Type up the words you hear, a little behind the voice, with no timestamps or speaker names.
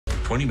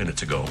20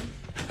 minutes ago,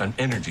 an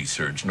energy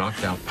surge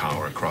knocked out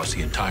power across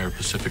the entire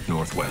Pacific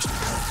Northwest.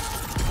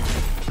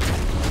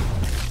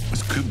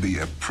 This could be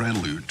a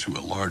prelude to a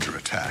larger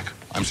attack.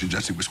 I'm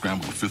suggesting we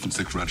scramble the 5th and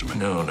 6th Regiment.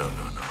 No.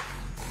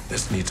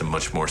 This needs a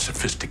much more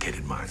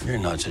sophisticated mind. You're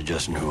not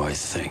suggesting who I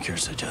think you're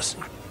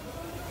suggesting.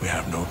 We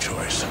have no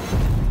choice.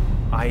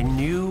 I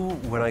knew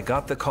when I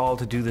got the call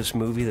to do this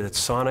movie that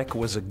Sonic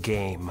was a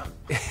game.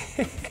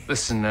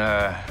 Listen,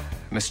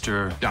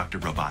 Mr. Dr.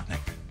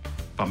 Robotnik,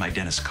 but my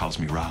dentist calls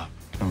me Rob.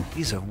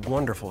 He's a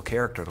wonderful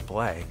character to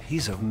play.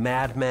 He's a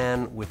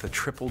madman with a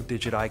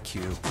triple-digit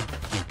IQ.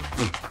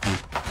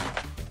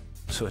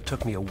 So it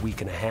took me a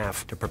week and a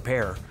half to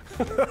prepare.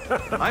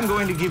 I'm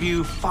going to give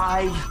you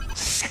 5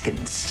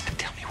 seconds to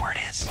tell me where it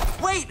is.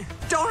 Wait!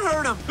 Don't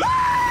hurt him!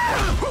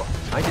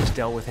 I just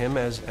dealt with him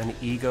as an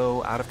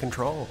ego out of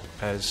control,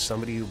 as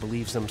somebody who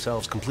believes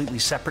themselves completely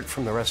separate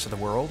from the rest of the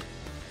world,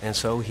 and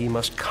so he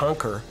must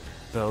conquer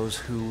those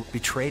who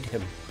betrayed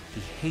him. He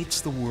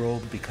hates the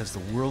world because the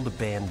world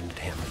abandoned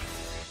him.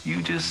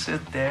 You just sit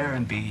there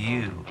and be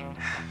you.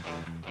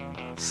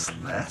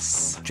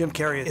 Jim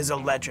Carrey is a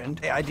legend.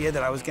 The idea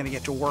that I was going to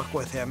get to work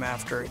with him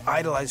after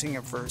idolizing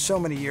him for so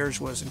many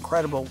years was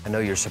incredible. I know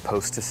you're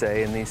supposed to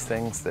say in these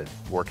things that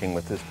working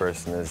with this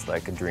person is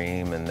like a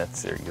dream and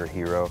that's your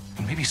hero.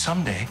 And maybe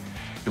someday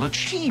you'll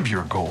achieve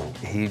your goal.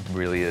 He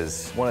really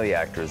is one of the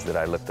actors that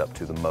I looked up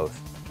to the most.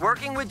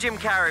 Working with Jim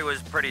Carrey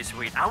was pretty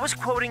sweet. I was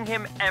quoting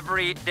him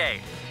every day.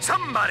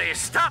 Somebody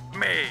stop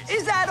me!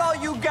 Is that all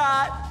you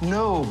got?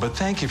 No, but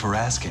thank you for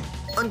asking.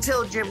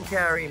 Until Jim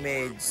Carrey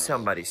made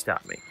Somebody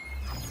Stop Me.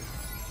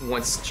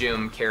 Once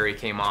Jim Carrey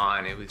came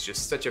on, it was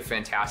just such a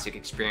fantastic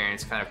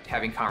experience, kind of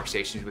having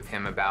conversations with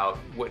him about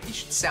what he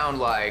should sound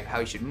like, how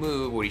he should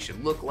move, what he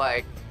should look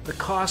like. The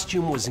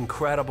costume was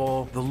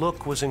incredible. The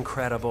look was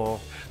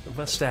incredible. The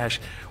mustache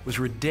was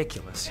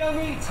ridiculous.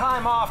 I need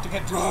time off to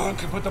get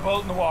drunk and put the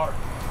boat in the water.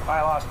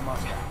 I lost the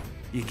mustache.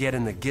 You get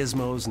in the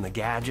gizmos and the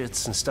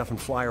gadgets and stuff and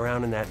fly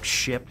around in that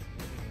ship.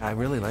 I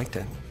really liked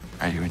it.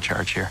 Are you in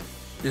charge here?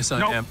 Yes, I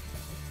am.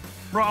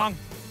 Wrong.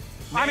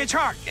 I'm in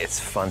charge. It's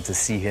fun to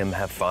see him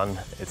have fun.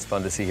 It's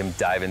fun to see him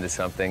dive into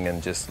something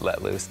and just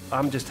let loose.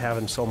 I'm just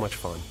having so much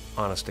fun,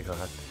 honest to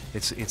God.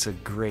 It's a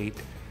great,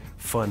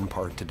 fun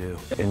part to do.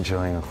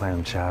 Enjoying a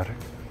clam chowder.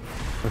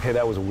 Okay,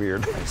 that was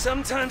weird.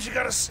 Sometimes you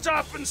gotta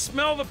stop and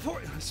smell the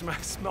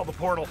smell the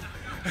portal.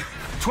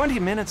 20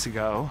 minutes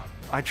ago,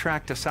 I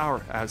tracked a Sour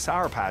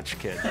Patch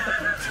Kid.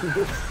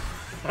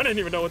 I didn't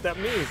even know what that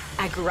means.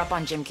 I grew up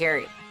on Jim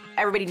Carrey.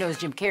 Everybody knows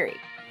Jim Carrey.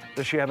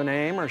 Does she have a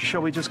name, or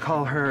shall we just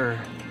call her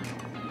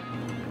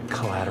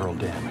Collateral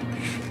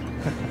Damage?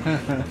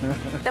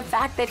 The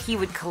fact that he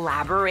would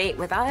collaborate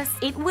with us,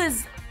 it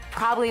was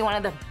probably one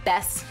of the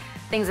best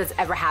things that's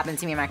ever happened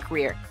to me in my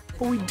career.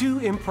 Well, we do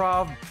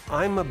improv.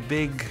 I'm a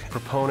big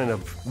proponent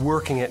of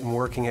working it and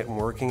working it and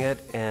working it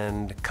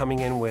and coming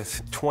in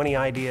with 20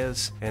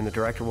 ideas, and the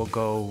director will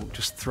go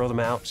just throw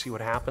them out, see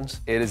what happens.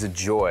 It is a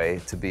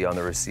joy to be on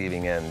the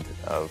receiving end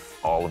of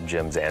all of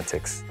Jim's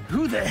antics.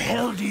 Who the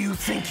hell do you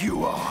think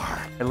you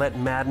are? I let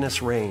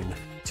madness reign.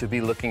 To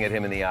be looking at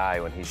him in the eye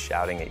when he's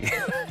shouting at you.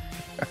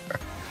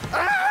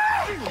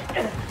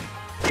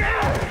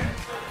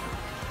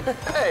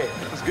 Hey,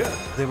 that was good.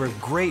 They were a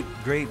great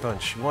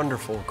bunch,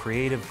 wonderful,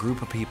 creative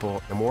group of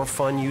people. The more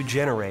fun you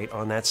generate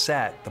on that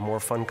set, the more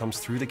fun comes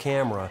through the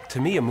camera. To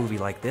me, a movie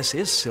like this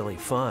is silly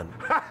fun.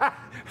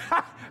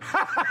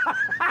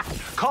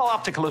 Call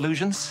Optical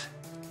Illusions.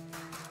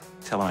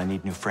 Tell them I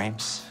need new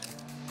frames.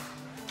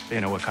 They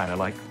know what kind I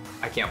like.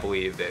 I can't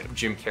believe that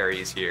Jim Carrey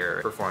is here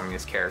performing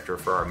this character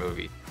for our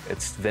movie.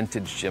 It's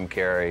vintage Jim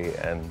Carrey,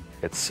 and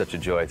it's such a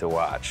joy to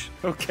watch.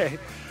 Okay,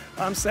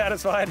 I'm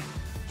satisfied.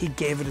 He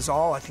gave it his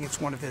all. I think it's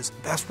one of his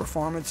best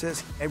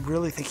performances. I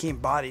really think he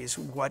embodies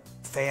what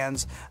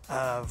fans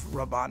of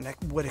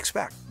Robotnik would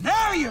expect.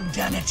 Now you've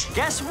done it!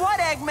 Guess what,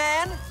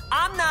 Eggman?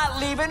 I'm not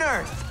leaving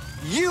Earth.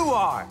 You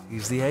are!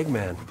 He's the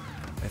Eggman.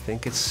 I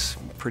think it's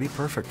pretty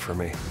perfect for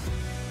me.